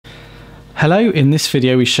Hello, in this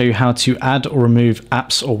video we show you how to add or remove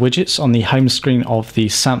apps or widgets on the home screen of the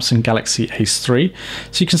Samsung Galaxy S3.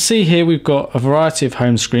 So you can see here we've got a variety of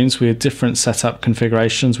home screens with different setup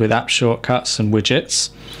configurations with app shortcuts and widgets.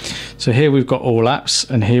 So here we've got all apps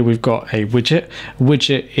and here we've got a widget. A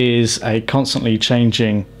widget is a constantly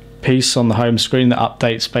changing piece on the home screen that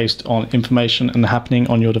updates based on information and happening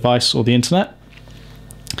on your device or the internet.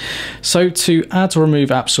 So to add or remove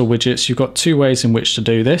apps or widgets, you've got two ways in which to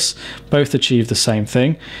do this. Both achieve the same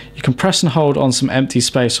thing. You can press and hold on some empty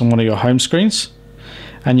space on one of your home screens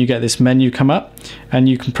and you get this menu come up, and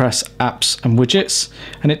you can press apps and widgets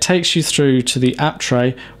and it takes you through to the app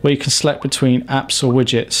tray where you can select between apps or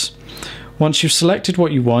widgets. Once you've selected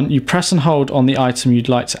what you want, you press and hold on the item you'd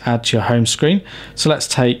like to add to your home screen. So let's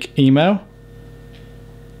take email,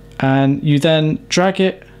 and you then drag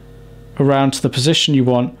it around to the position you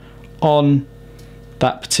want on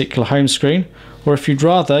that particular home screen, or if you'd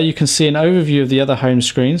rather, you can see an overview of the other home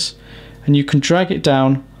screens and you can drag it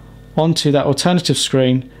down onto that alternative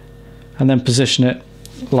screen and then position it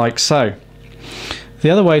like so. The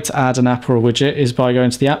other way to add an app or a widget is by going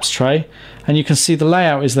to the apps tray, and you can see the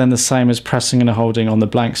layout is then the same as pressing and holding on the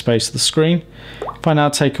blank space of the screen. If I now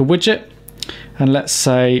take a widget and let's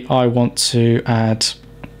say I want to add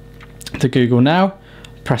the Google Now,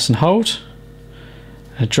 press and hold,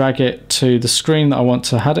 and drag it to the screen that I want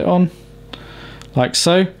to add it on, like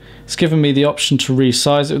so. It's given me the option to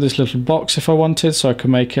resize it with this little box if I wanted, so I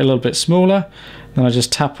can make it a little bit smaller. Then I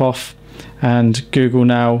just tap off and Google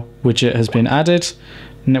Now widget has been added,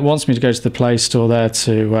 and it wants me to go to the Play Store there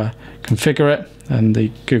to configure it and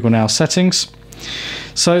the Google Now settings.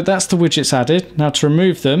 So that's the widgets added. Now to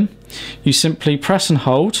remove them, you simply press and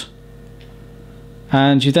hold,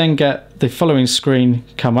 and you then get the following screen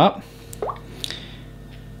come up,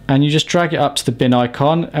 and you just drag it up to the bin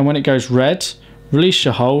icon, and when it goes red, release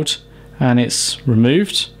your hold and it's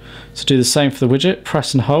removed. So do the same for the widget,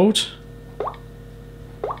 press and hold,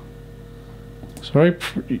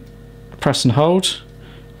 press and hold.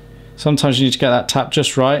 Sometimes you need to get that tap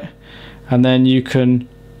just right, and then you can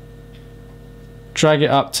drag it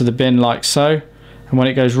up to the bin like so, and when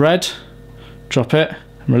it goes red, drop it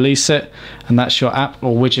and release it, and that's your app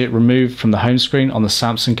or widget removed from the home screen on the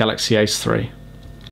Samsung Galaxy S3.